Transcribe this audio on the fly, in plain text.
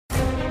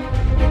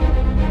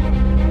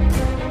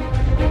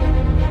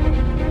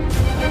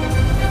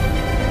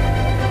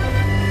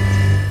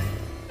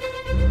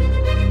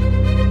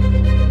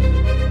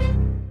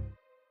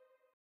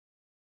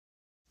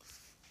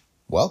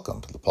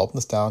Welcome to the Pulp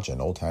Nostalgia and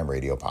Old Time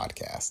Radio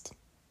podcast.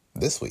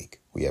 This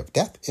week, we have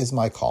Death is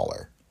My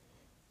Caller,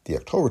 the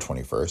October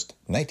 21st,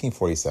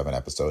 1947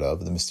 episode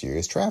of The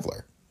Mysterious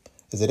Traveler,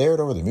 as it aired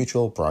over the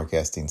Mutual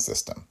Broadcasting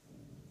System.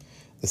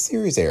 The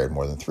series aired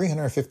more than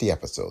 350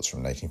 episodes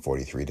from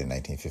 1943 to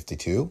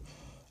 1952,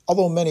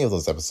 although many of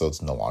those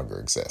episodes no longer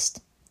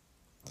exist.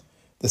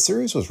 The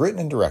series was written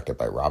and directed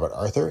by Robert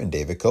Arthur and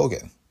David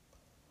Kogan.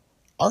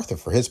 Arthur,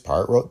 for his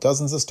part, wrote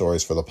dozens of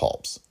stories for the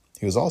Pulps.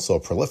 He was also a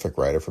prolific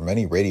writer for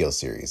many radio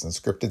series and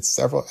scripted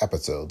several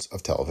episodes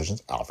of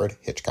television's Alfred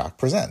Hitchcock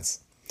Presents.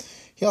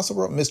 He also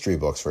wrote mystery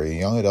books for a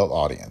young adult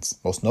audience,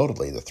 most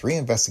notably the Three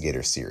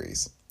Investigators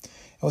series, and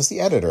was the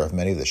editor of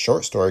many of the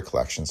short story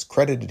collections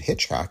credited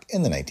Hitchcock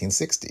in the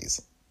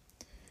 1960s.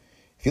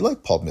 If you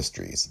like pulp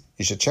mysteries,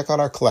 you should check out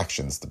our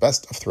collections, The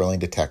Best of Thrilling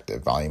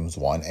Detective, Volumes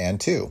 1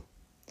 and 2.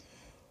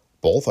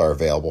 Both are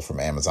available from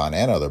Amazon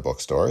and other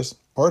bookstores,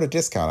 or at a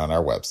discount on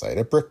our website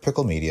at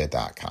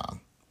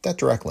brickpicklemedia.com. That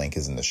direct link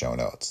is in the show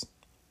notes.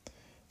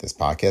 This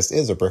podcast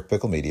is a Brick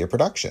Pickle Media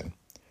production.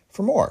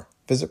 For more,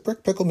 visit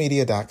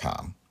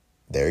brickpicklemedia.com.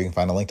 There you can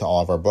find a link to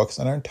all of our books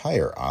and our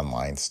entire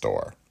online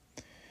store.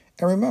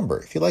 And remember,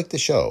 if you like the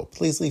show,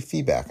 please leave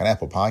feedback on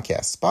Apple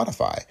Podcasts,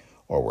 Spotify,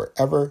 or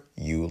wherever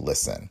you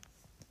listen.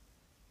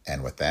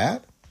 And with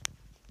that,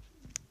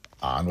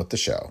 on with the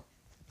show.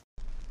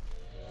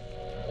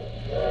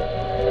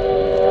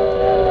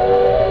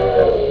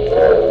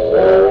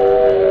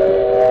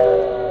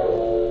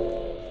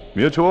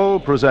 Mutual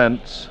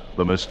presents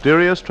The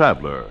Mysterious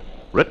Traveler,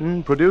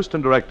 written, produced,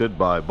 and directed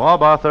by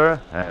Bob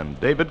Arthur and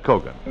David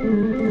Kogan.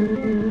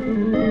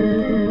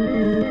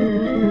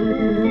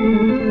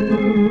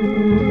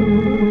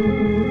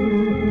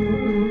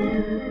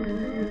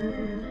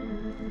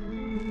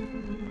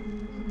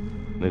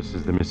 This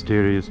is The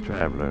Mysterious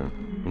Traveler,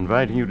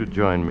 inviting you to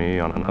join me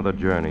on another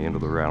journey into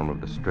the realm of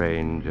the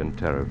strange and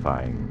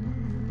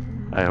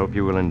terrifying. I hope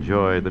you will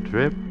enjoy the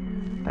trip,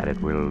 that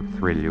it will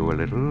thrill you a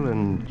little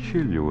and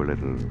chill you a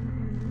little.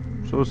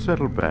 So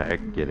settle back,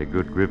 get a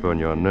good grip on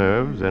your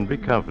nerves, and be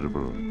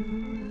comfortable,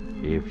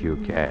 if you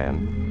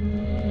can.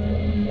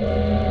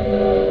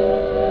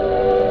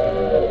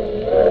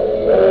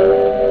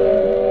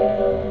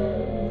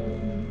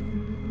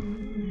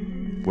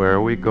 Where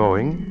are we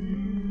going?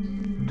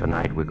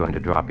 Tonight we're going to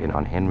drop in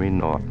on Henry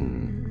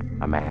Norton,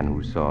 a man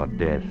who saw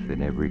death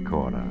in every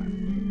corner.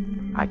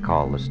 I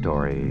call the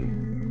story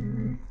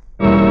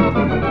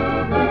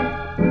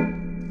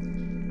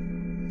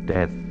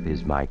Death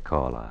is My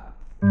Caller.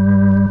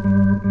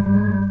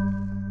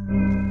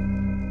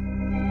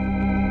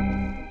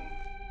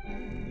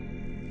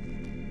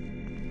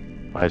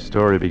 My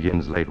story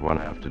begins late one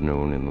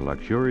afternoon in the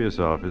luxurious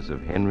office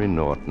of Henry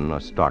Norton,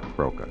 a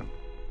stockbroker.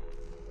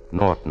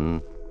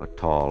 Norton, a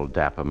tall,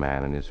 dapper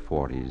man in his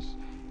 40s,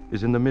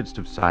 is in the midst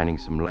of signing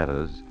some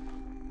letters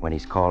when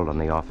he's called on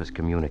the office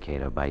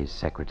communicator by his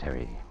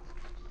secretary.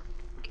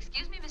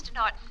 Excuse me, Mr.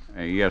 Norton.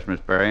 Yes, Miss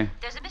Perry.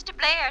 There's a Mr.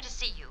 Blair to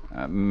see you.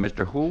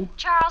 Mr. Who?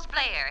 Charles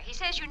Blair. He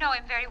says you know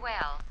him very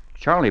well.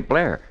 Charlie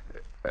Blair.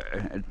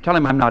 Tell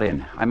him I'm not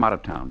in. I'm out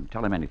of town.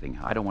 Tell him anything.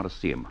 I don't want to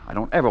see him. I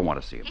don't ever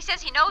want to see him. He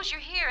says he knows you're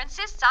here,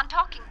 insists on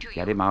talking to you.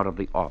 Get him out of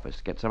the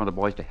office. Get some of the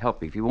boys to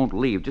help me. If he won't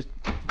leave, just...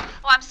 Oh,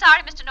 I'm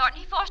sorry, Mr. Norton.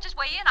 He forced his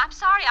way in. I'm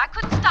sorry. I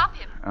couldn't stop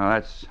him. Oh,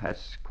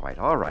 that's quite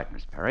all right,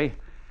 Miss Perry.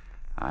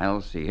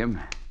 I'll see him.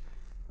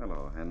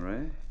 Hello,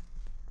 Henry.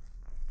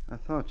 I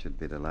thought you'd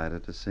be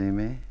delighted to see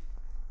me.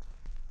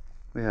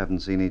 We haven't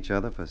seen each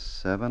other for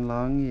 7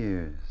 long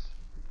years.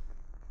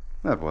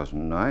 That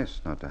wasn't nice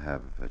not to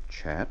have a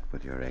chat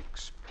with your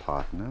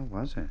ex-partner,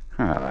 was it?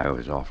 Well, I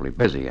was awfully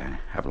busy. I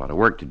have a lot of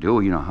work to do.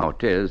 You know how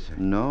it is.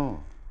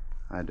 No,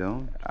 I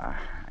don't. I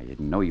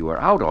didn't know you were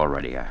out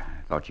already. I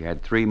thought you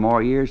had 3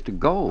 more years to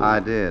go.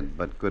 I did,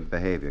 but good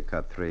behavior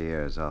cut 3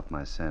 years off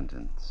my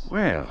sentence.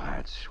 Well,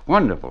 that's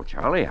wonderful,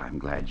 Charlie. I'm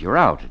glad you're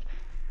out. It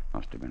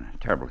must have been a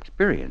terrible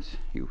experience.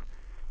 You've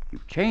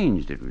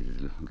changed. It was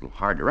a little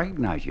hard to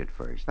recognize you at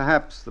first.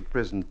 Perhaps the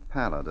prison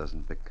pallor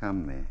doesn't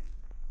become me,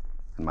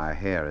 and my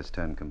hair has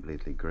turned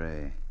completely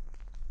gray.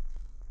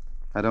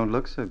 I don't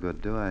look so good,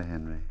 do I,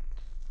 Henry?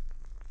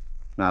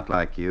 Not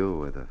like you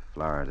with a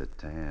Florida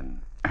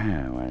tan.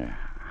 Well,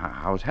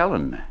 how's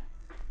Helen?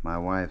 My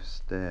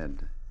wife's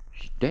dead.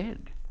 She's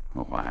dead?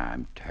 Oh,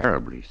 I'm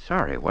terribly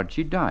sorry. What'd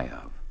she die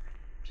of?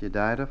 She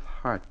died of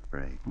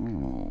heartbreak.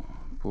 Oh,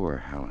 poor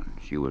Helen.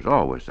 She was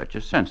always such a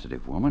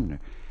sensitive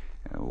woman.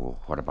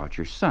 What about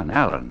your son,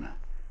 Alan?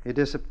 He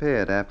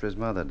disappeared after his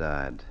mother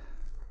died.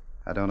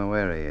 I don't know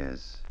where he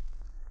is.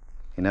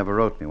 He never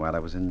wrote me while I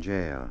was in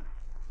jail.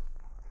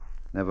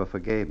 Never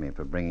forgave me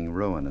for bringing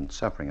ruin and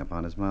suffering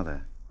upon his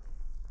mother.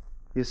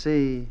 You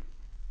see,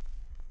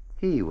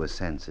 he was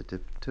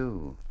sensitive,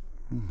 too.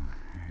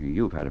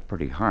 You've had a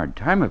pretty hard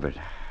time of it,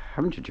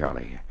 haven't you,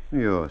 Charlie?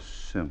 Your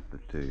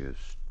sympathy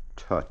is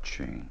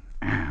touching.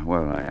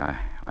 Well,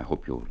 I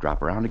hope you'll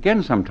drop around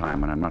again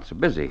sometime when I'm not so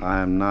busy.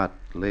 I'm not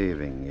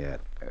leaving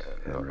yet,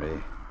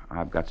 Henry.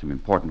 I've got some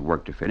important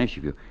work to finish.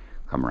 If you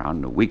Come around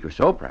in a week or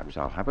so, perhaps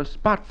I'll have a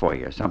spot for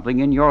you, something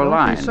in your Don't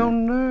line. be so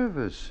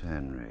nervous,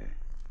 Henry.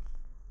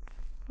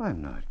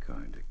 I'm not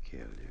going to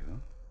kill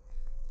you.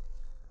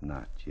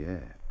 Not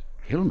yet.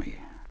 Kill me?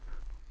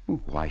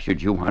 Why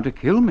should you want to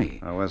kill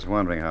me? I was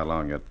wondering how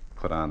long you'd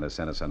put on this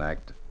innocent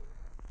act.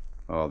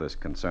 All this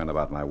concern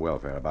about my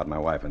welfare, about my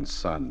wife and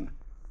son.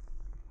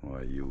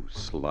 Why, you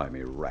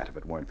slimy rat, if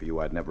it weren't for you,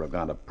 I'd never have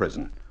gone to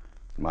prison.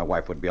 My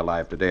wife would be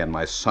alive today, and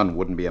my son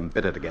wouldn't be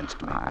embittered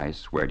against me. I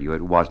swear to you,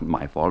 it wasn't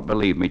my fault.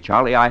 Believe me,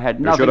 Charlie, I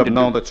had nothing You should have to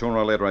known do... that sooner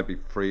or later I'd be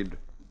freed.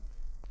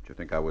 Did you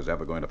think I was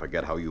ever going to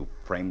forget how you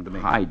framed me?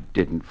 I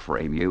didn't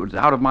frame you. It was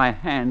out of my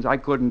hands. I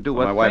couldn't do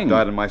When a my thing. wife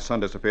died and my son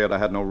disappeared, I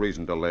had no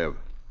reason to live.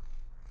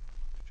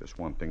 Just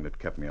one thing that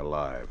kept me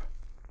alive.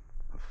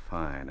 A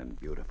fine and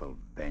beautiful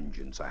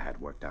vengeance I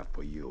had worked out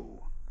for you.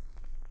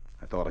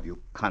 I thought of you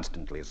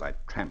constantly as I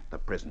tramped the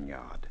prison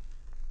yard.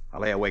 I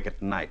lay awake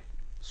at night,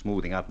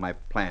 smoothing out my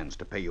plans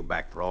to pay you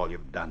back for all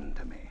you've done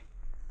to me.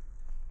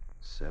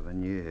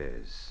 7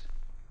 years.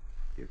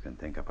 You can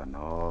think of an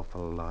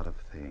awful lot of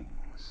things.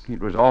 It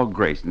was all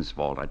Grayson's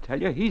fault, I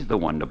tell you. He's the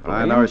one to blame.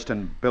 I nourished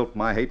and built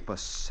my hate for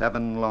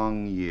 7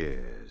 long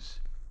years.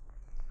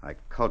 I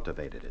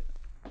cultivated it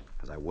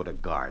as I would a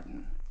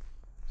garden,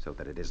 so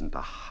that it isn't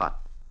a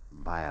hot,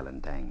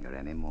 violent anger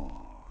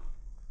anymore.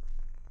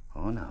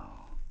 Oh, no.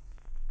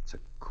 It's a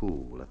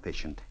cool,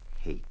 efficient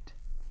hate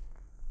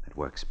that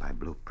works by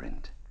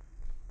blueprint.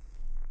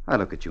 I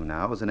look at you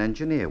now as an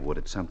engineer would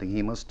at something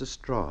he must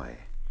destroy.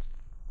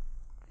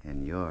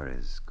 And you're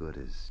as good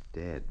as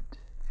dead,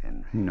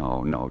 Henry.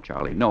 No,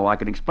 Charlie. No, I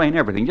can explain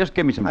everything. Just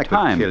give me some I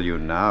time. could kill you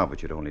now,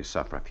 but you'd only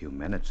suffer a few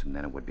minutes, and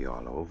then it would be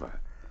all over.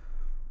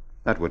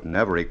 That would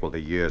never equal the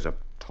years of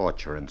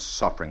torture and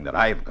suffering that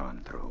I've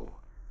gone through.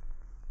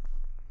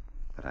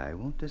 But I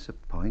won't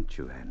disappoint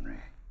you, Henry.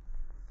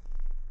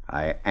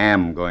 I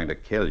am going to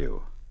kill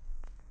you.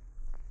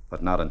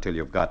 But not until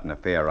you've gotten a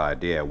fair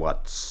idea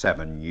what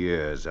 7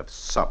 years of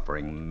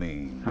suffering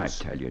means. I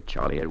tell you,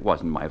 Charlie, it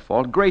wasn't my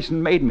fault.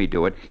 Grayson made me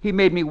do it. He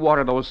made me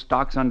water those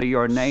stocks under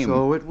your name.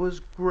 So it was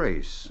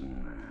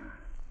Grayson.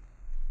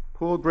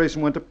 Poor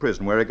Grayson went to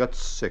prison where he got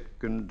sick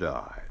and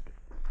died.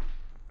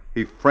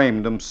 He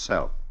framed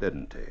himself,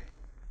 didn't he?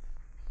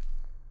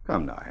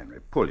 Come now, Henry,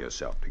 pull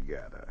yourself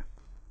together.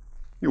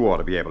 You ought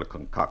to be able to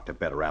concoct a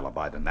better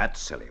alibi than that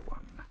silly one.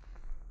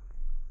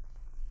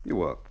 You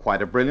were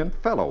quite a brilliant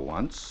fellow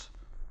once.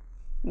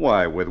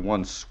 Why, with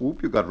one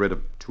swoop, you got rid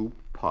of 2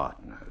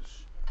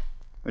 partners.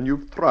 And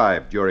you've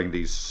thrived during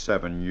these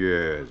 7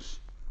 years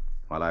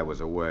while I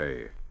was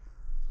away.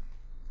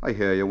 I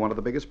hear you're one of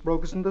the biggest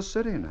brokers in the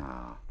city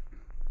now.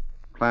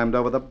 Climbed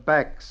over the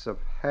backs of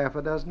 6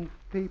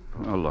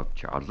 people. Oh, look,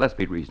 Charles, let's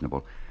be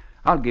reasonable.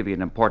 I'll give you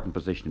an important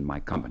position in my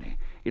company.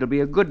 It'll be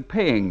a good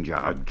paying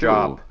job. A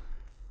job?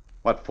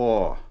 What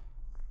for?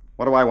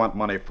 What do I want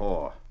money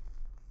for?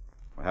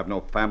 I have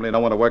no family, no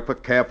one to work for,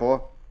 care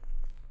for.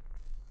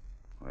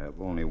 I have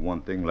only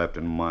one thing left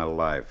in my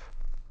life.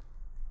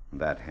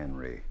 And that,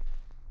 Henry,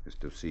 is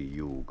to see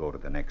you go to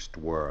the next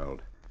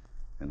world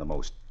in the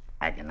most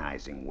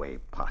agonizing way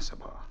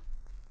possible.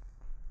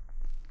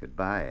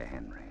 Goodbye,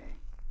 Henry.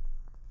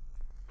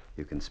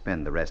 You can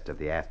spend the rest of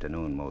the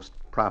afternoon most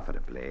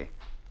profitably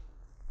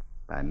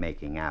by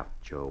making out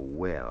your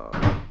will.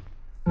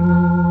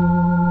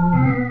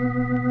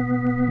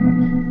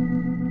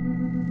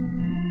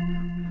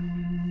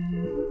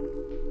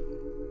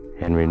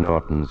 Henry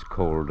Norton's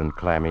cold and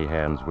clammy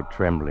hands were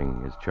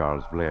trembling as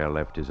Charles Blair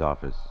left his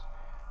office.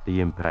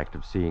 The impact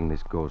of seeing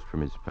this ghost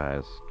from his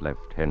past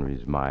left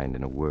Henry's mind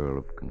in a whirl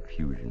of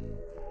confusion.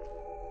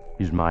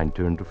 His mind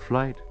turned to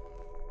flight,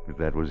 but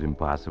that was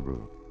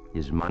impossible.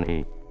 His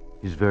money,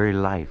 his very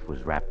life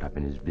was wrapped up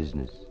in his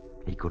business.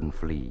 He couldn't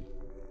flee.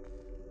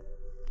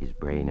 His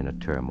brain in a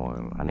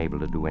turmoil, unable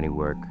to do any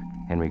work,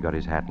 Henry got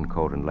his hat and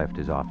coat and left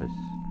his office.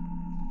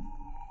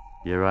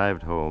 He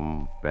arrived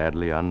home,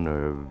 badly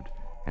unnerved,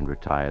 and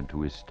retired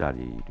to his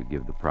study to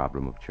give the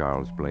problem of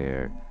Charles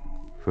Blair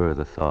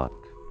further thought.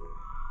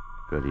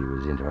 But he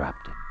was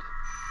interrupted.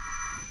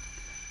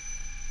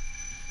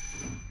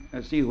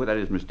 See who that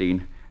is, Miss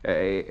Dean.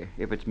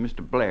 If it's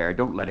Mr. Blair,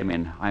 don't let him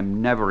in.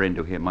 I'm never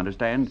into him,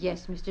 understand?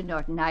 Yes, Mr.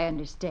 Norton, I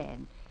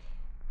understand.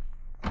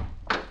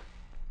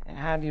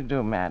 How do you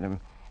do, madam?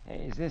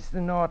 Is this the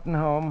Norton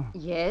home?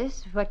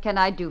 Yes, what can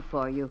I do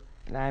for you?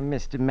 I'm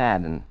Mr.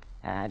 Madden.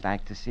 I'd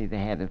like to see the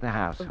head of the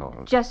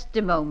household. Just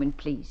a moment,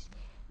 please.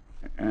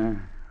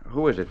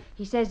 Who is it?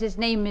 He says his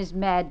name is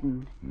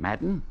Madden.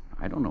 Madden?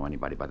 I don't know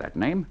anybody by that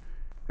name.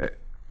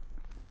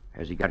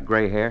 Has he got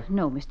gray hair?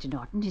 No, Mr.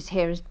 Norton, his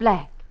hair is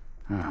black.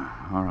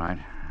 All right,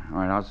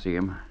 I'll see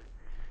him.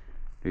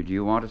 Did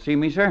you want to see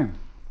me, sir?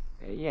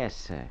 Yes,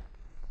 sir.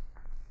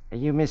 Are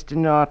you Mr.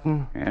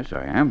 Norton? Yes,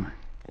 I am.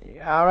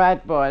 All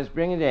right, boys,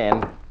 bring it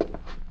in.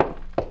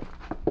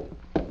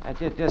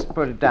 Just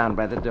put it down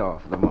by the door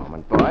for the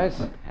moment, boys.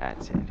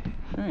 That's it.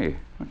 Say,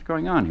 what's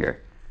going on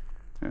here?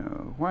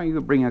 Why are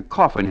you bringing a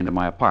coffin into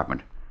my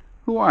apartment?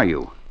 Who are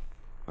you?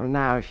 Well,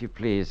 now, if you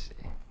please,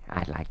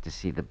 I'd like to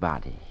see the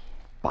body.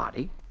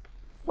 Body?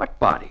 What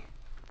body?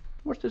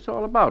 What's this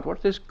all about?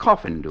 What's this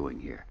coffin doing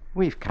here?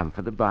 We've come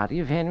for the body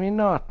of Henry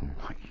Norton.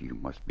 Why, you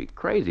must be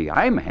crazy.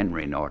 I'm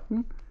Henry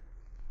Norton.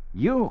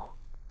 You?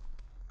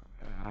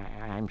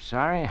 I'm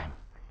sorry.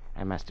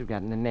 I must have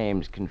gotten the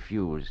names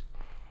confused.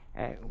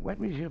 What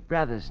was your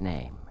brother's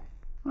name?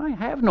 I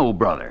have no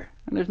brother,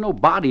 and there's no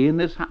body in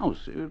this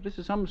house. If this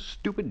is some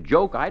stupid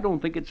joke, I don't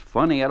think it's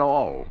funny at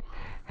all.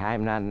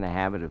 I'm not in the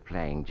habit of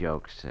playing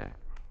jokes, sir.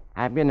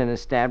 I've been an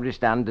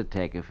established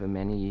undertaker for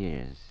many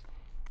years.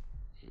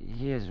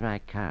 Here's my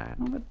card.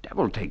 Oh, the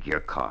devil take your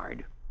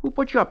card. Who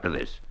put you up to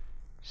this?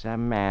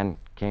 Some man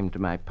came to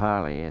my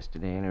parlor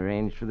yesterday and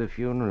arranged for the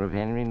funeral of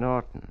Henry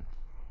Norton.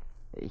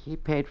 He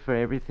paid for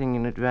everything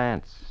in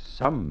advance.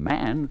 Some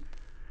man?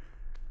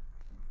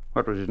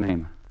 What was his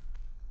name?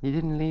 He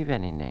didn't leave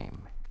any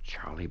name.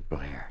 Charlie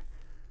Blair.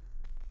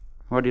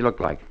 What did he look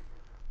like?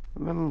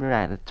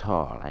 Rather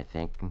tall, I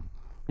think.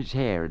 His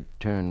hair had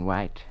turned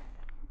white.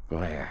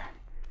 Blair.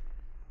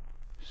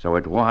 So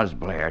it was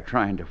Blair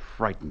trying to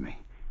frighten me.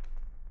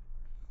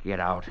 Get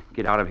out.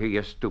 Get out of here,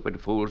 you stupid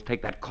fools.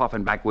 Take that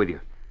coffin back with you.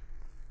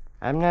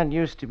 I'm not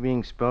used to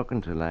being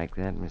spoken to like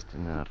that, Mr.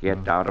 Norton.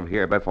 Get out of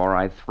here before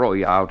I throw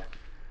you out.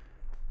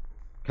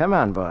 Come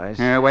on, boys.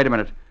 Wait a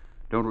minute.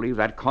 Don't leave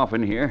that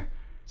coffin here.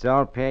 It's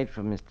all paid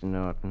for, Mr.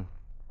 Norton.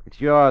 It's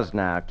yours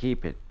now.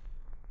 Keep it.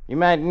 You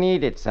might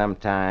need it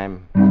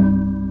sometime.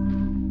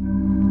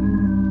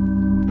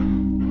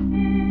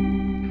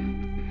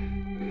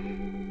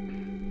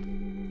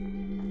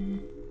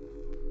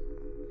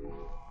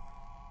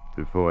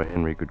 Before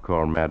Henry could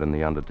call Madden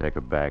the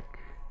undertaker back,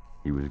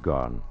 he was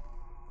gone.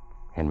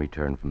 Henry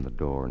turned from the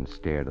door and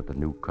stared at the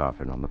new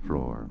coffin on the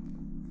floor.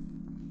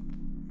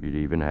 It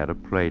even had a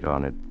plate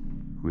on it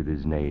with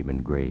his name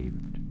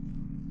engraved.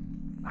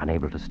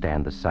 Unable to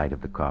stand the sight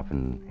of the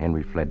coffin,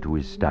 Henry fled to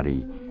his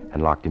study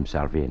and locked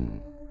himself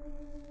in.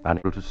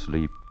 Unable to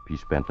sleep, he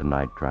spent the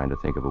night trying to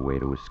think of a way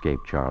to escape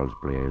Charles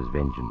Blair's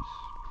vengeance.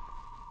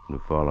 The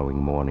following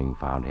morning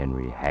found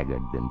Henry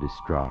haggard and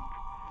distraught,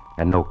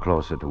 and no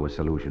closer to a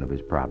solution of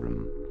his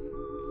problem.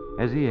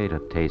 As he ate a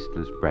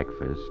tasteless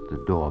breakfast,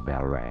 the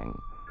doorbell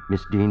rang.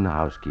 Miss Dean, the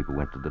housekeeper,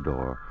 went to the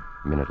door.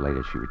 A minute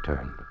later, she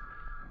returned.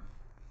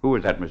 Who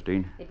was that, Miss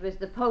Dean? It was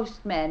the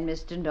postman,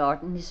 Mr.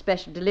 Norton. His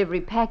special delivery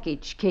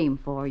package came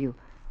for you.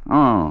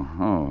 Oh,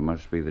 it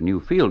must be the new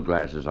field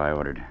glasses I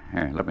ordered.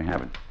 Here, let me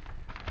have it.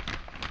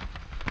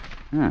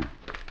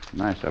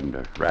 Nice of them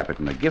to wrap it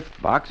in a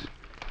gift box.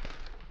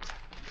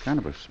 Kind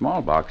of a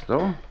small box,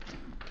 though.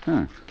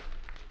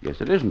 Guess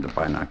it isn't the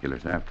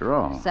binoculars after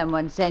all.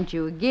 Someone sent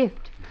you a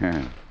gift.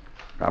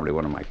 Probably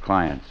one of my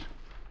clients.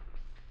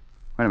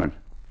 Wait a minute.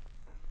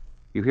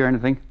 You hear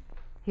anything?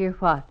 Hear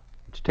what?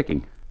 It's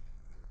ticking.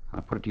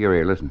 I'll put it to your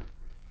ear. Listen.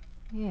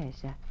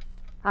 Yes,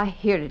 I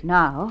hear it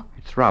now.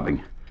 It's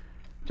throbbing.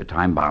 It's a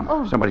time bomb.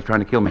 Oh. Somebody's trying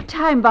to kill me.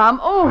 Time bomb.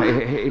 Oh.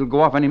 It'll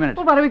go off any minute.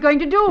 Well, what are we going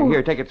to do?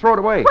 Here, take it. Throw it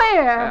away.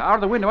 Where? Out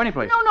of the window,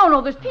 anyplace.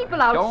 No. There's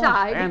people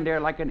outside. Don't stand there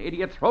like an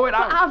idiot. Throw it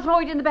out. I'll throw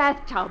it in the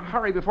bathtub.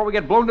 Hurry before we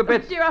get blown to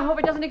bits. Dear, I hope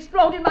it doesn't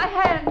explode in my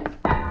hands.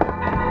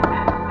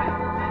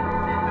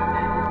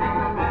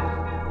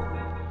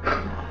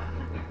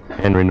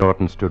 Henry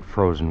Norton stood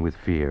frozen with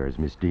fear as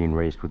Miss Dean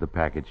raced with the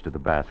package to the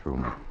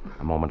bathroom.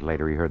 A moment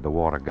later, he heard the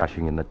water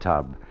gushing in the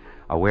tub.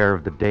 Aware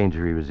of the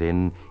danger he was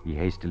in, he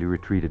hastily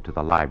retreated to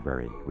the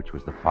library, which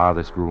was the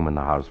farthest room in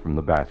the house from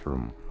the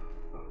bathroom.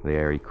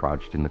 There he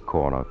crouched in the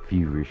corner,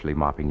 feverishly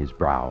mopping his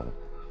brow.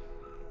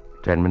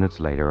 10 minutes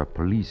later, a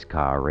police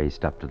car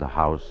raced up to the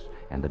house,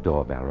 and the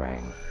doorbell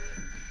rang.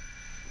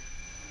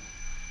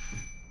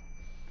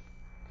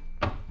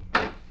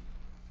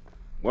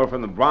 We're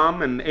from the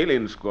bomb and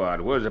alien squad.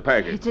 Where's the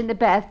package? It's in the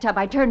bathtub.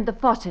 I turned the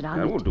faucet on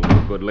That it. won't do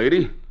no good,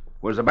 lady.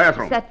 Where's the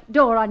bathroom? It's that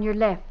door on your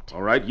left.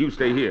 All right, you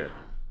stay here.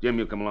 Jim,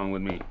 you come along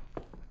with me.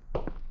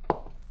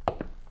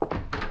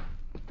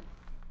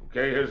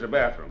 Okay, here's the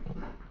bathroom.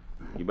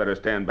 You better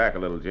stand back a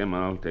little, Jim.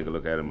 I'll take a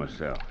look at it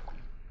myself.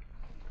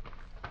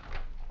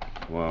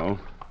 Well,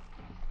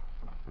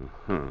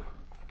 it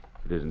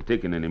isn't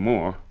ticking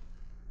anymore.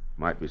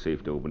 Might be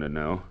safe to open it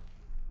now.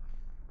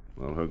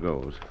 Well, here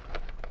goes.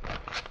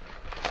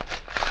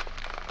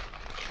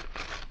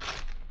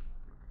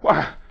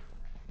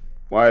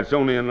 Why, it's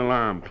only an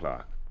alarm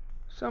clock.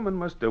 Someone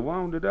must have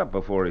wound it up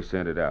before he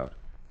sent it out.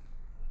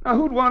 Now,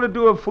 who'd want to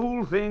do a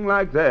fool thing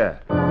like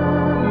that?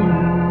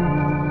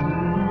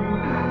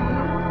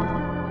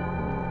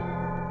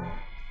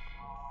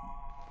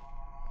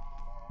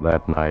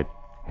 That night,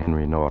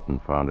 Henry Norton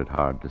found it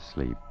hard to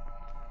sleep.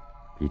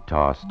 He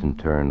tossed and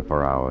turned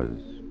for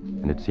hours,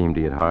 and it seemed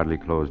he had hardly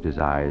closed his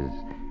eyes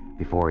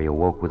before he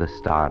awoke with a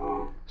start,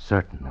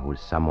 certain there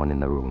was someone in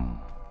the room.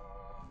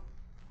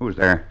 Who's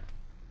there?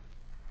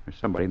 There's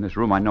somebody in this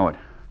room. I know it.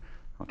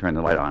 I'll turn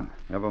the light on.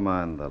 Never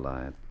mind the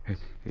light.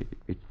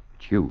 It's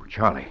you,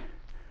 Charlie.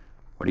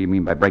 What do you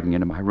mean by breaking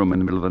into my room in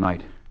the middle of the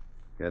night?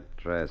 Get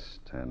dressed,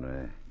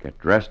 Henry. Get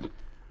dressed?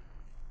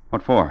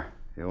 What for?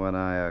 You and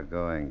I are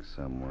going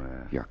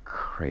somewhere. You're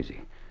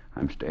crazy.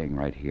 I'm staying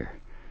right here.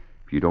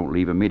 If you don't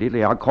leave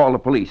immediately, I'll call the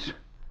police.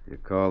 You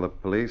call the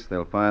police,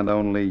 they'll find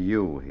only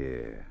you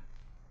here.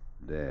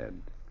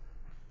 Dead.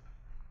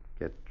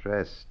 Get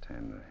dressed,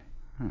 Henry.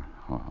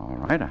 All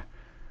right.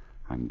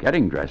 I'm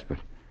getting dressed, but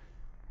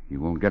you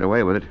won't get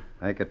away with it.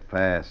 Make it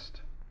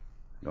fast.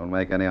 Don't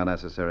make any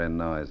unnecessary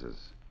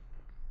noises.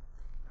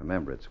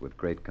 Remember, it's with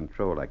great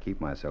control I keep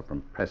myself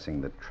from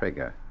pressing the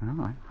trigger.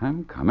 Well,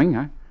 I'm coming.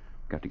 I've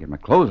got to get my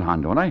clothes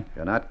on, don't I?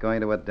 You're not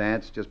going to a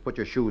dance. Just put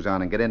your shoes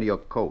on and get into your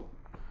coat.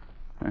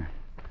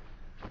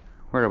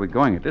 Where are we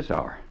going at this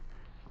hour?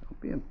 Don't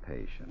be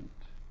impatient.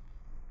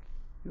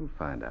 You'll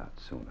find out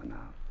soon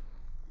enough.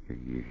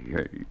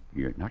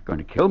 You're not going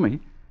to kill me.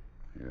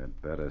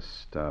 You'd better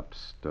stop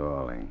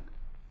stalling.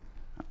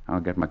 I'll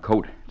get my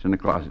coat. It's in the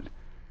closet.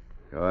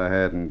 Go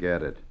ahead and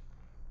get it.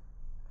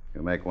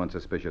 You make one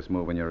suspicious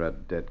move and you're a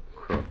dead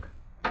crook.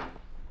 Are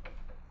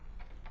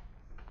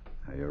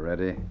you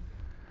ready?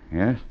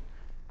 Yes?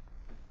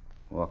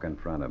 Walk in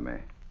front of me.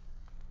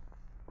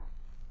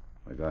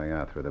 We're going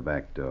out through the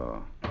back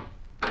door.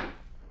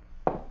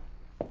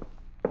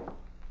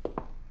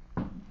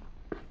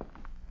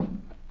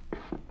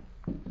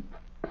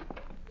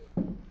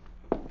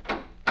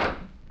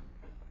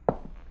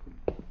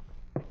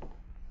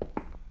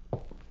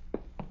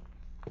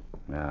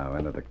 Now,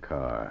 into the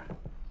car.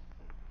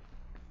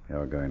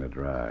 You're going to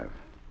drive.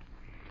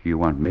 You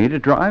want me to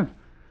drive?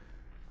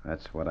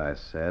 That's what I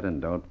said,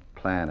 and don't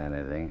plan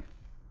anything.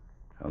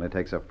 Only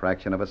takes a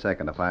fraction of a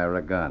second to fire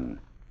a gun.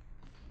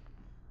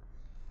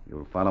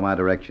 You'll follow my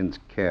directions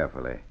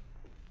carefully.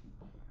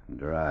 And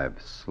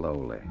drive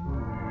slowly.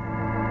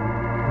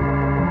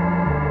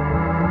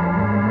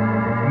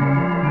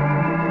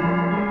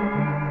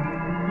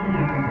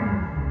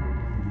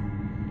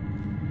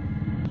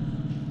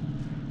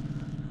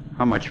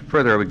 How much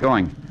further are we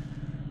going?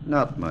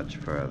 Not much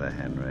further,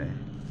 Henry.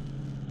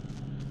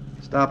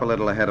 Stop a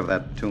little ahead of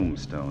that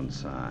tombstone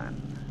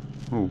sign.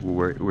 Oh,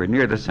 we're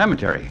near the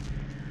cemetery.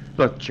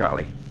 Look,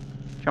 Charlie.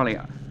 Charlie,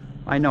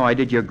 I know I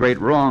did you a great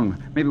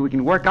wrong. Maybe we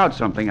can work out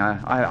something.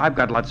 I've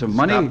got lots of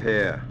money. Stop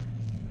here.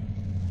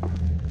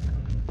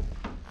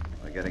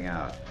 We're getting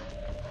out.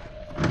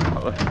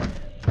 Well,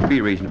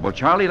 be reasonable,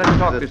 Charlie. Let's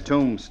talk The this...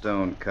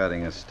 tombstone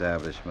cutting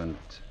establishment.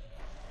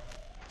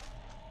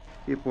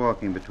 Keep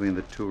walking between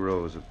the two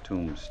rows of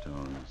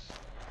tombstones.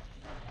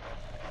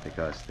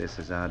 Because this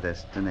is our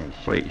destination.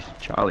 Please,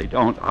 Charlie,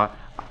 don't.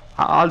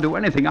 I'll do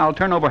anything. I'll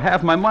turn over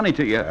half my money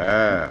to you.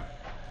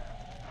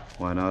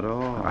 Why not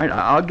all? All right,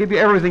 I'll give you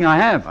everything I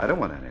have. I don't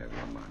want any of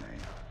your money.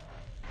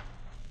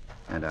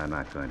 And I'm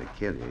not going to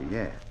kill you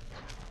yet.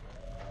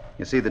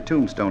 You see the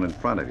tombstone in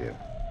front of you?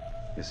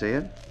 You see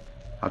it?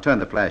 I'll turn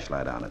the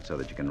flashlight on it so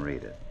that you can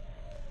read it.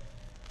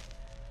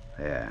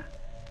 There.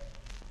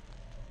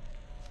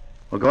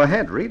 Well, go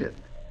ahead, read it.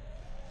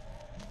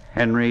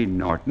 Henry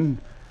Norton,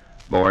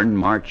 born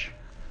March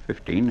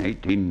 15,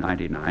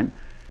 1899.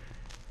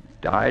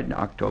 Died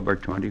October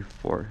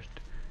 24st,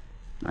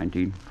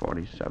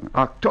 1947.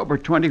 October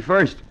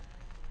 21st?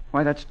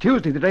 Why, that's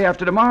Tuesday, the day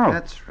after tomorrow.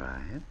 That's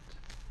right.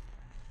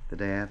 The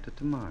day after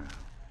tomorrow.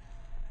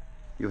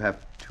 You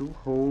have 2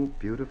 whole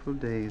beautiful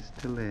days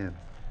to live.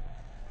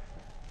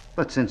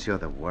 But since you're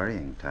the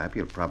worrying type,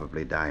 you'll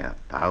probably die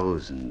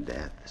 1,000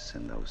 deaths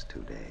in those 2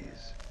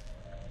 days.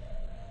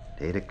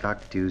 8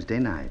 o'clock Tuesday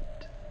night.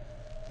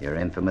 Your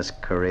infamous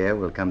career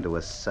will come to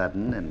a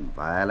sudden and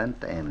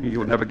violent end.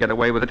 You'll never get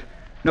away with it.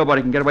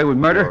 Nobody can get away with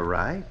murder. You're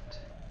right.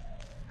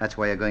 That's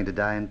why you're going to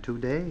die in 2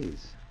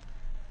 days.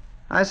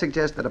 I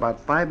suggest that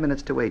about 5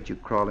 minutes to 8 you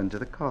crawl into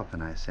the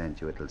coffin I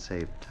sent you. It'll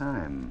save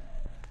time.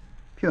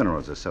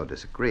 Funerals are so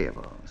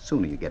disagreeable. The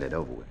sooner you get it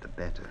over with, the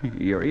better.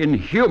 You're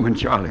inhuman,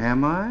 Charlie.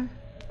 Am I?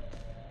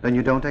 Then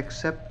you don't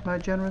accept my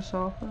generous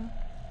offer?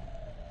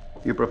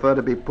 You prefer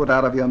to be put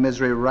out of your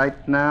misery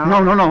right now?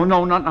 No,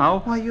 not now.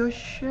 Why, you're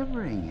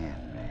shivering,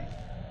 Henry.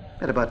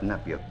 Better button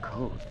up your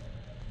coat.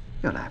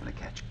 You're liable to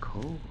catch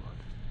cold.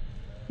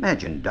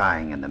 Imagine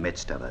dying in the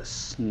midst of a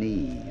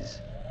sneeze.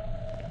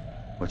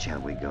 Well, shall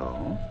we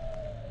go?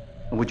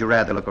 Or would you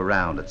rather look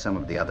around at some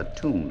of the other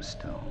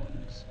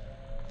tombstones?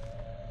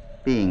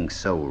 Being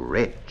so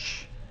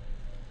rich,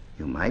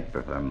 you might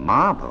prefer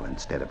marble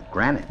instead of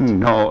granite.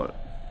 No,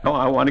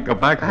 I want to go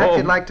back Perhaps home.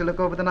 you'd like to look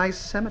over the nice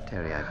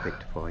cemetery I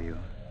picked for you.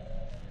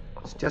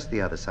 It's just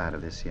the other side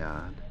of this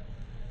yard.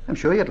 I'm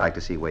sure you'd like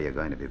to see where you're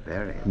going to be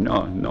buried.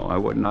 No, I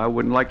wouldn't. I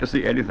wouldn't like to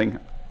see anything.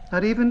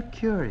 Not even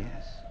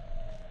curious.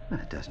 Well,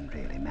 it doesn't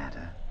really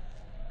matter.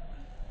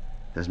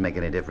 Doesn't make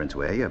any difference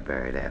where you're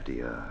buried after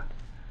you're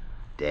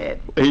dead.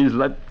 Please,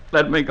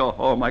 let me go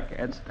home. I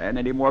can't stand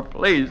any more.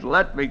 Please,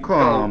 let me go.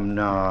 Come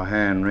now,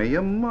 Henry.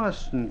 You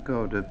mustn't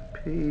go to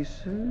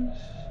pieces.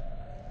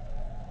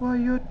 Why,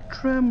 you're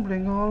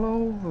trembling all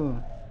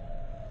over.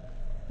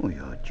 Well,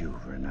 you're due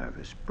for a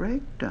nervous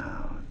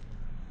breakdown.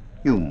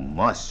 You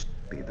must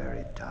be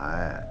very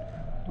tired.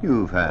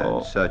 You've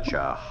had such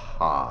a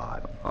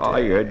hard day. Oh,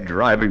 you're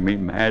driving me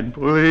mad.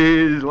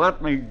 Please,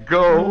 let me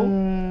go.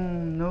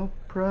 No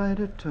pride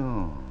at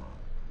all.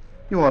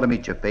 You ought to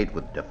meet your fate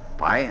with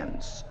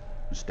defiance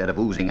instead of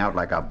oozing out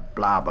like a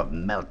blob of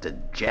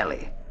melted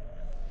jelly.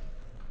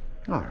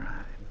 All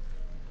right.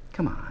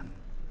 Come on.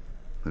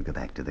 We'll go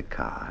back to the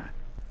car.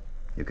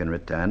 You can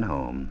return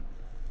home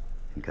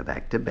and go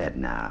back to bed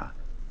now,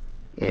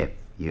 if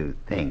you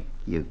think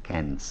you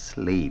can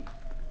sleep.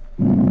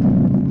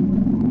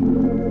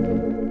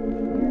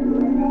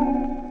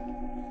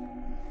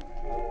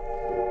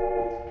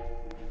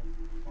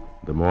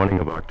 The morning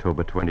of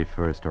October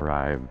 21st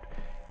arrived,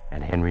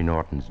 and Henry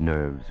Norton's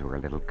nerves were a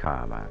little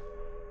calmer.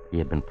 He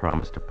had been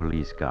promised a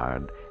police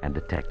guard, and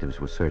detectives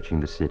were searching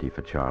the city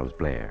for Charles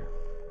Blair.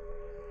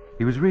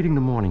 He was reading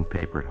the morning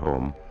paper at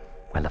home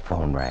when the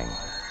phone rang.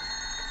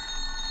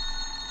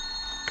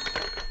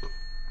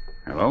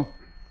 Hello?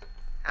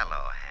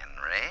 Hello,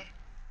 Henry.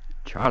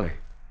 Charlie,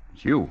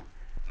 it's you.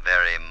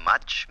 Very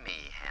much me,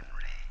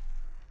 Henry.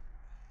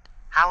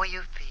 How are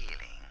you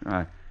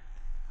feeling?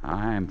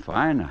 I'm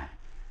fine.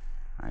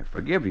 I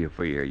forgive you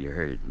for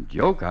your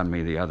joke on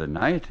me the other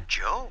night.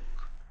 Joke?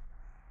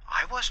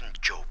 I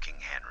wasn't joking,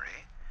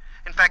 Henry.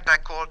 In fact, I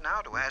called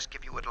now to ask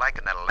if you would like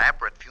an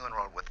elaborate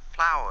funeral with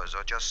flowers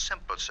or just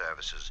simple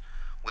services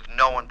with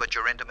no one but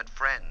your intimate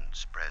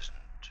friends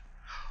present.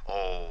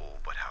 Oh,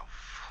 but how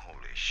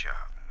foolish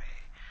of me.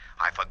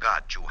 I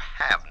forgot you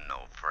have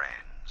no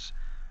friends,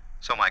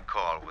 so my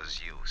call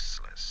was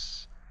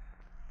useless.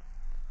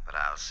 But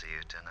I'll see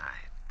you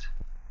tonight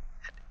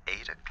at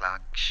 8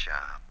 o'clock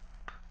sharp.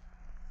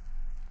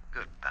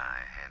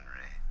 Goodbye,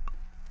 Henry.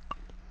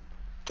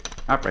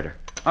 Operator,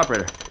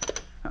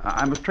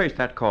 I must trace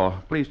that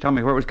call. Please tell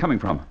me where it was coming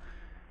from.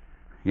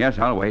 Yes,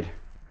 I'll wait.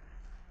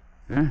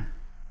 Huh?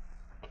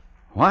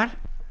 What?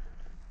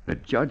 The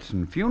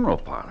Judson Funeral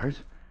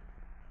Parlors?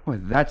 Well,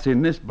 that's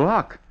in this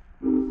block.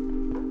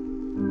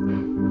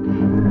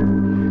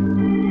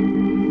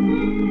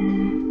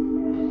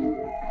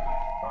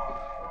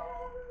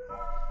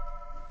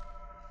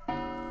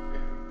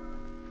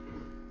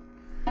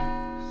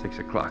 Six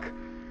o'clock.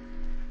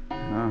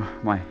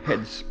 My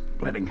head's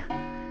splitting.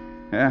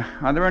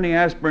 Are there any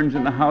aspirins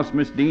in the house,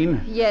 Miss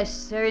Dean?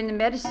 Yes, they're in the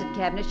medicine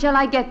cabinet. Shall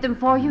I get them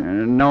for you?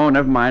 No,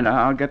 never mind.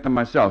 I'll get them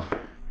myself.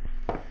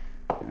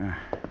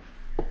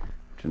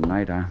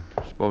 Tonight I'm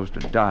supposed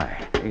to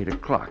die at 8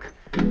 o'clock.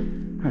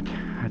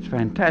 That's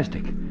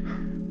fantastic.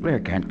 Blair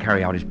can't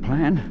carry out his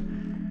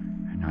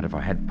plan. Not if I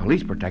had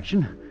police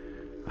protection.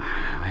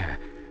 I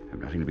have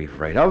nothing to be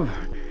afraid of.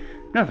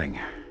 Nothing.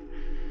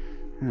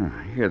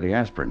 Here are the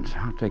aspirins.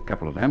 I'll take a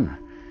couple of them.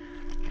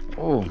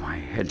 Oh, my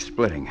head's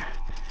splitting.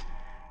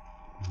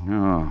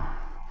 No,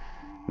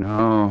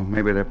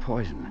 maybe they're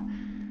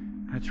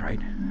poison. That's right.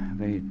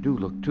 They do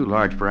look too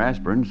large for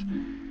aspirins.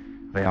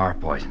 They are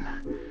poison.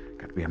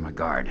 Got to be on my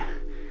guard.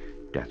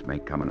 Death may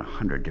come in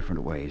 100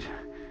 different ways.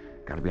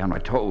 Got to be on my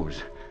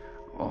toes.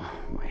 Oh,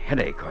 my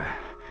headache.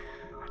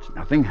 That's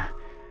nothing.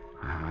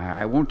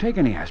 I won't take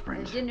any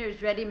aspirins. The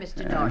dinner's ready,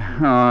 Mr.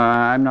 Norton. No,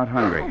 I'm not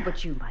hungry. Oh,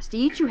 but you must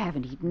eat. You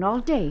haven't eaten all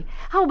day.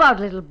 How about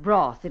a little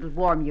broth? It'll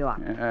warm you up.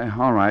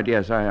 All right,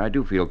 yes, I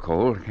do feel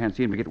cold. Can't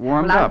seem to get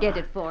warmed Well, I'll up. get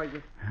it for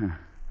you.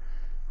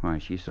 Why,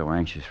 she's so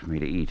anxious for me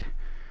to eat.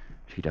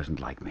 She doesn't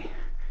like me.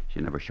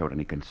 She never showed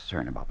any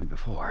concern about me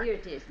before. Here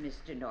it is,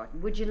 Mr.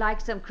 Norton. Would you like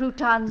some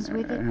croutons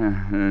with it?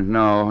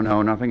 No,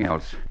 nothing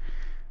else.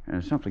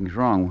 Something's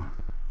wrong.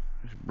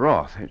 This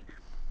broth, it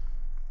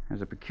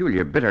has a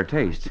peculiar bitter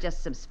taste. It's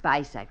just some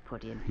spice I've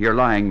put in. You're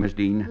lying, Miss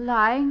Dean.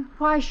 Lying?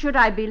 Why should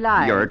I be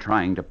lying? You're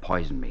trying to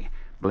poison me.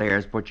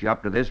 Blair's put you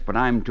up to this, but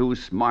I'm too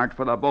smart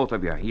for the both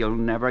of you. He'll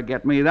never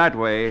get me that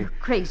way. You're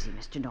crazy,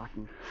 Mr.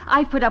 Norton.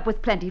 I've put up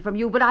with plenty from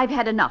you, but I've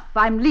had enough.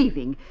 I'm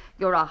leaving.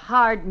 You're a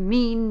hard,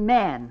 mean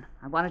man.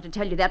 I wanted to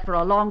tell you that for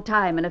a long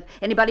time, and if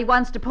anybody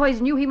wants to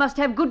poison you, he must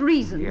have good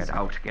reasons.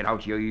 Get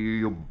out,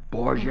 you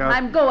Borgia.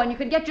 I'm going. You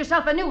can get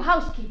yourself a new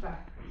housekeeper.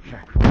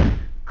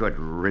 Good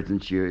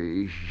riddance.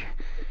 You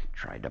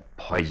tried to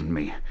poison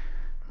me.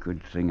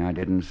 Good thing I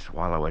didn't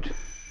swallow it.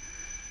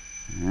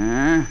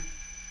 Huh?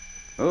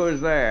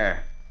 Who's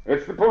there?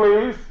 It's the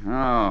police.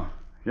 Oh,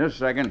 just a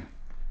second.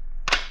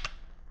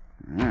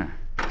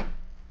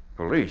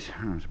 Police.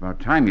 It's about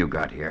time you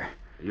got here.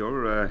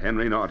 You're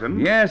Henry Norton?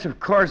 Yes, of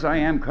course I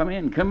am. Come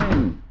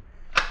in.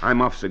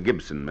 I'm Officer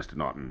Gibson, Mr.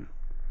 Norton.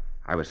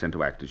 I was sent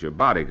to act as your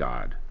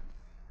bodyguard.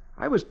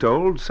 I was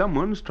told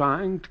someone's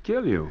trying to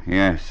kill you.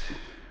 Yes,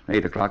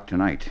 8 o'clock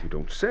tonight. You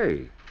don't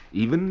say.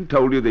 Even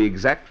told you the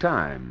exact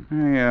time.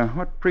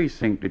 What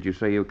precinct did you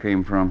say you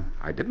came from?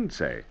 I didn't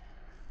say,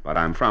 but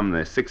I'm from the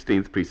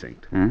 16th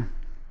precinct.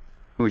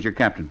 Who's your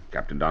captain?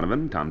 Captain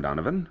Donovan, Tom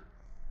Donovan.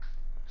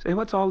 Say,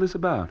 what's all this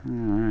about?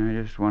 I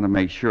just want to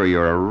make sure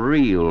you're a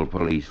real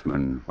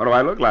policeman. What do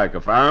I look like,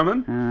 a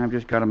fireman? I've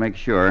just got to make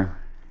sure.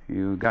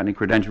 You got any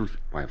credentials?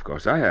 Why, of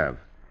course I have.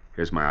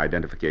 Here's my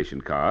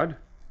identification card,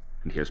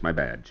 and here's my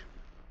badge.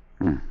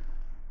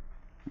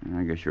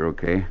 I guess you're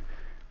okay.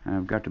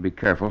 I've got to be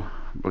careful.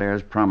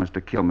 Blair's promised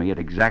to kill me at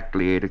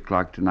exactly 8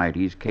 o'clock tonight.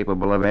 He's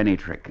capable of any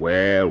trick.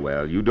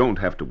 Well, you don't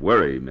have to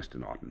worry, Mr.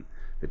 Norton.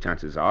 The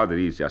chances are that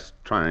he's just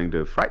trying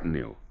to frighten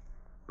you.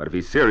 But if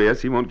he's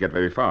serious, he won't get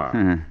very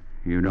far.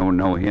 You don't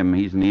know him.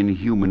 He's an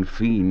inhuman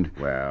fiend.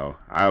 Well,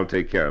 I'll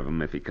take care of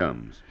him if he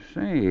comes.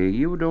 Say,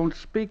 you don't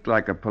speak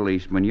like a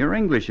policeman. Your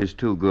English is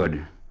too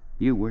good.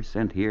 You were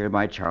sent here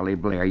by Charlie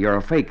Blair. You're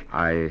a fake.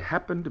 I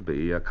happen to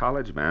be a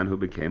college man who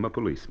became a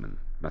policeman.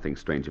 Nothing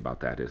strange about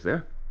that, is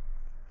there?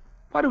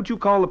 Why don't you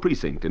call the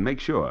precinct and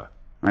make sure?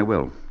 I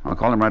will. I'll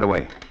call him right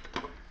away.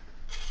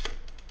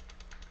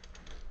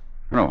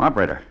 Hello,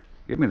 operator.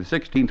 Give me the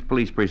 16th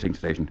Police Precinct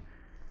station.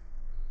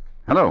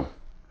 Hello,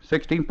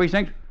 16th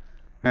Precinct?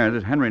 This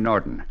is Henry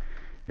Norton.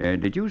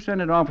 Did you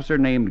send an officer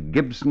named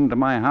Gibson to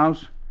my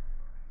house?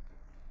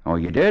 Oh,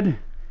 you did?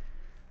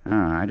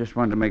 I just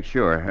wanted to make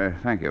sure.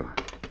 Thank you.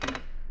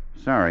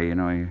 Sorry,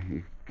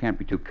 you can't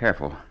be too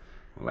careful.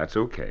 Well, that's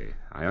okay.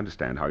 I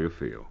understand how you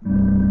feel.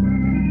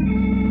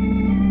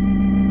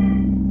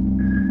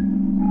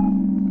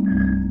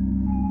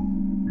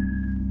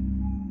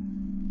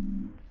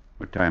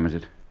 What time is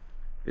it?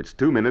 It's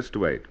 2 minutes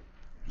to 8. Is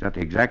that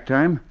the exact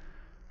time?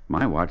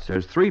 My watch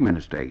says 3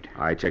 minutes to 8.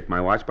 I checked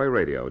my watch by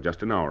radio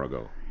just an hour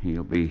ago.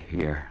 He'll be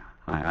here.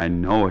 I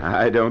know it.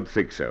 I don't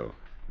think so.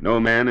 No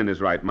man in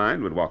his right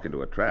mind would walk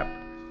into a trap.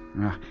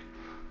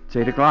 It's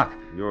 8 o'clock.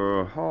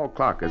 Your hall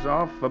clock is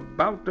off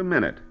about a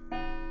minute.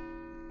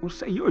 Well,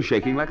 say, you're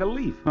shaking like a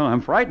leaf. Well, I'm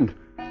frightened.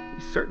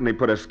 He certainly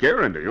put a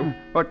scare into you.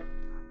 What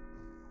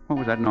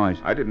was that noise?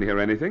 I didn't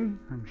hear anything.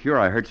 I'm sure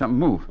I heard something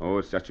move. Oh,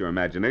 it's just your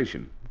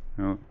imagination.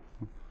 Oh,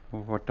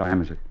 what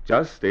time is it?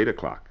 Just 8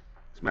 o'clock.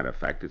 As a matter of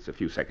fact, it's a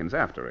few seconds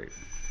after 8.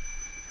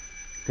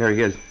 There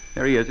he is.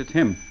 There he is. It's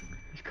him.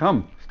 He's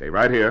come. Stay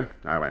right here.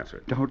 I'll answer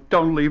it.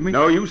 Don't leave me.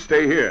 No, you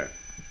stay here.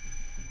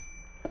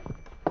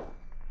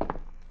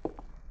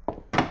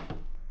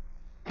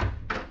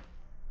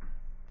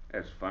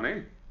 That's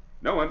funny.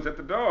 No one's at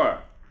the door.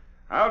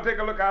 I'll take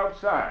a look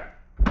outside.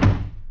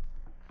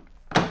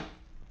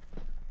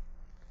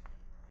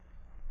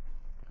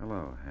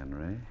 Hello,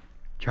 Henry.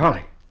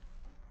 Charlie,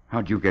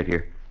 how'd you get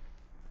here?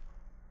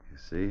 You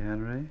see,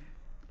 Henry?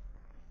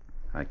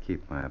 I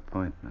keep my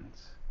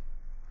appointments.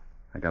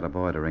 I got a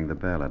boy to ring the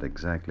bell at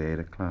exactly 8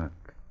 o'clock.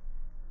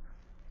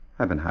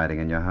 I've been hiding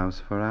in your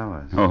house for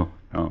hours. Oh,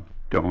 no,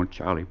 don't,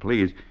 Charlie,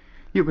 please.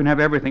 You can have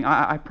everything.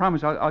 I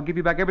promise I'll give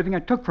you back everything I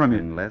took from you.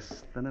 In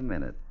less than a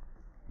minute,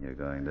 you're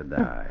going to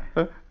die.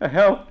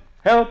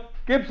 Help!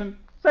 Gibson,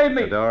 save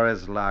me! The door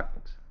is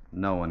locked.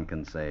 No one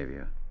can save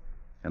you.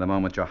 In a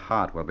moment, your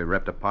heart will be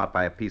ripped apart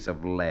by a piece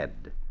of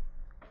lead.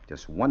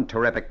 Just one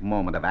terrific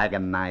moment of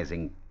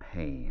agonizing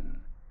pain.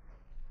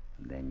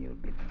 Then you'll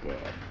be dead.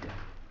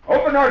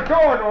 Open our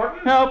door, Norton.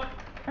 Help!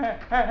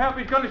 Help,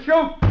 he's going to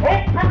shoot!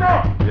 Open the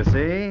door! You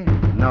see?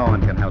 No one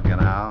can help you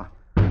now.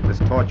 This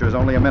torture is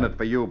only a minute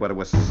for you, but it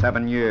was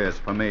 7 years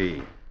for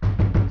me.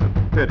 It's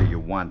a pity you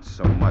want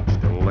so much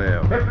to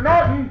live. Mr.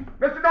 Norton!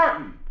 Mr.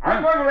 Norton!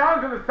 I'm going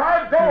around to the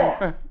side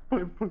door.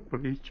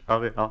 Please,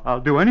 Charlie,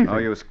 I'll do anything. No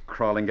use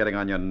crawling, getting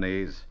on your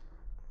knees.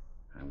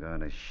 I'm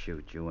going to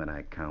shoot you when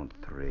I count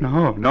 3.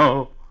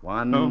 No.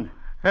 1. No.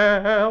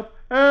 Help!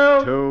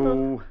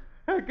 2.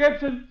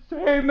 Gibson,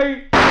 save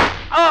me!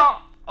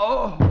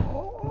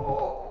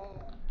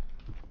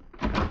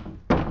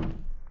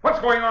 What's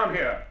going on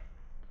here?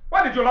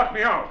 Why did you lock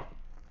me out?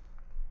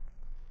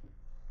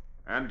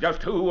 And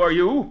just who are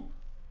you?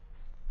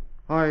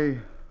 I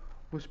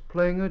was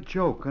playing a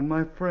joke on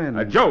my friend.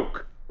 A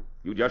joke?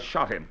 You just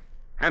shot him.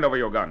 Hand over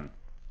your gun.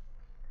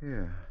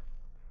 Here.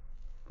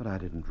 But I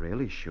didn't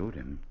really shoot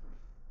him.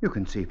 You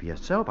can see for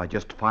yourself. I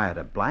just fired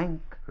a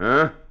blank.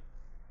 Huh?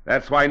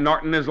 That's why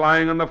Norton is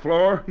lying on the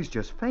floor? He's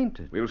just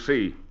fainted. We'll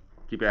see.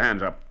 Keep your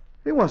hands up.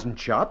 He wasn't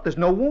shot. There's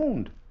no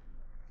wound.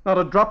 Not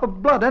a drop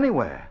of blood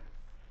anywhere.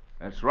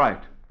 That's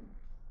right.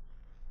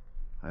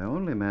 I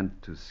only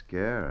meant to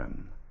scare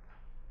him.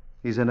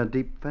 He's in a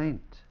deep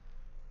faint.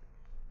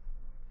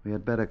 We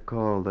had better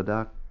call the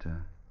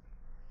doctor.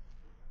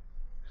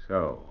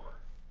 So,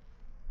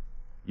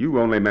 you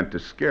only meant to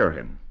scare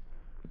him.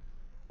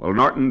 Well,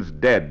 Norton's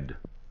dead.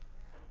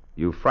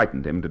 You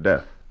frightened him to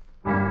death.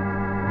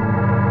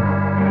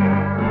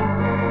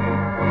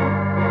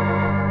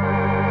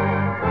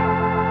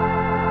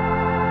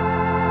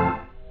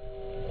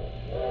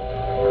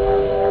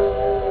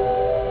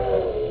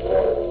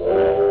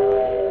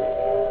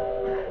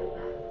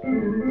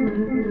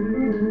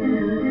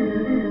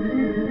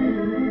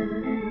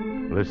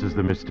 This is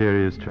the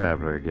mysterious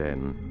traveler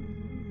again.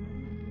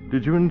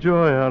 Did you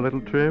enjoy our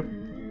little trip?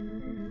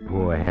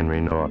 Poor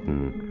Henry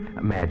Norton.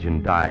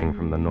 Imagine dying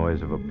from the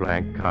noise of a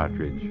blank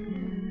cartridge.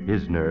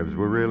 His nerves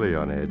were really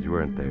on edge,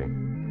 weren't they?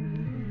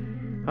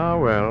 Oh,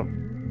 well,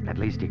 at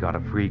least he got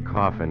a free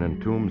coffin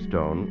and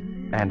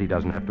tombstone, and he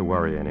doesn't have to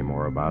worry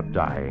anymore about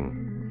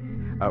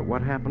dying.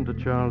 What happened to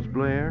Charles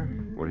Blair?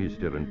 Well, he's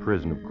still in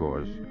prison, of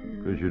course,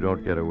 because you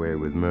don't get away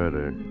with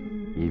murder,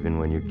 even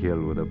when you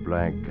kill with a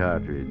blank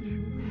cartridge.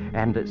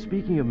 And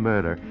speaking of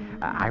murder,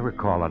 I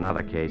recall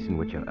another case in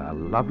which a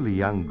lovely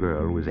young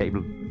girl was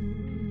able...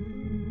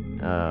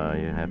 Oh,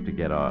 you have to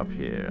get off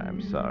here.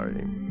 I'm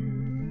sorry.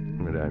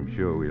 But I'm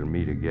sure we'll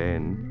meet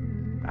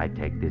again. I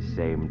take this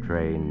same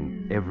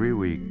train every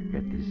week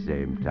at the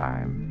same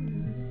time.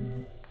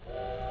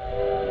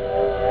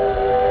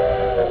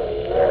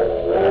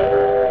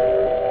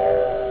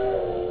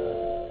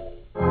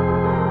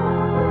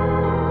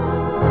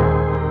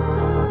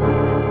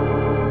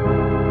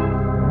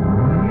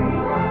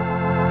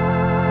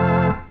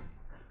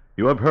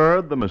 have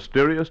heard The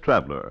Mysterious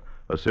Traveler,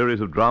 a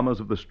series of dramas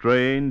of the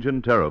strange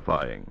and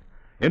terrifying.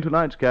 In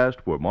tonight's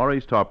cast were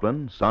Maurice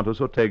Tarplin, Santos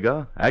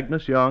Ortega,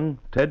 Agnes Young,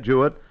 Ted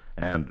Jewett,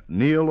 and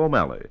Neil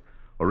O'Malley.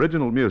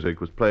 Original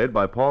music was played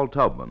by Paul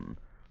Taubman.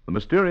 The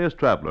Mysterious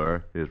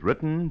Traveler is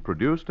written,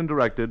 produced, and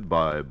directed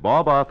by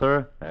Bob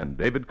Arthur and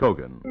David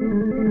Kogan.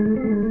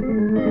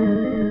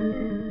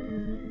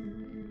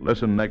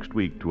 Listen next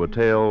week to a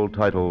tale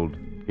titled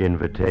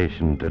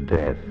Invitation to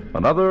Death.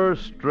 Another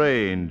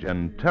strange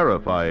and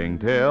terrifying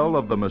tale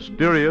of the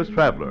mysterious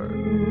traveler.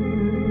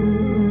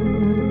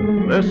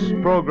 This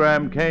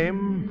program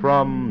came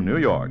from New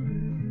York.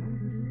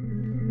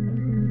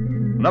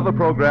 Another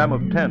program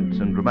of tense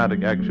and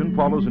dramatic action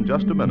follows in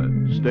just a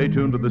minute. Stay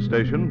tuned to the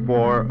station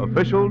for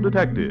Official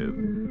Detective.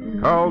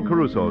 Carl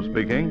Caruso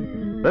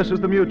speaking. This is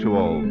the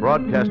Mutual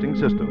Broadcasting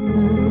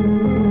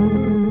System.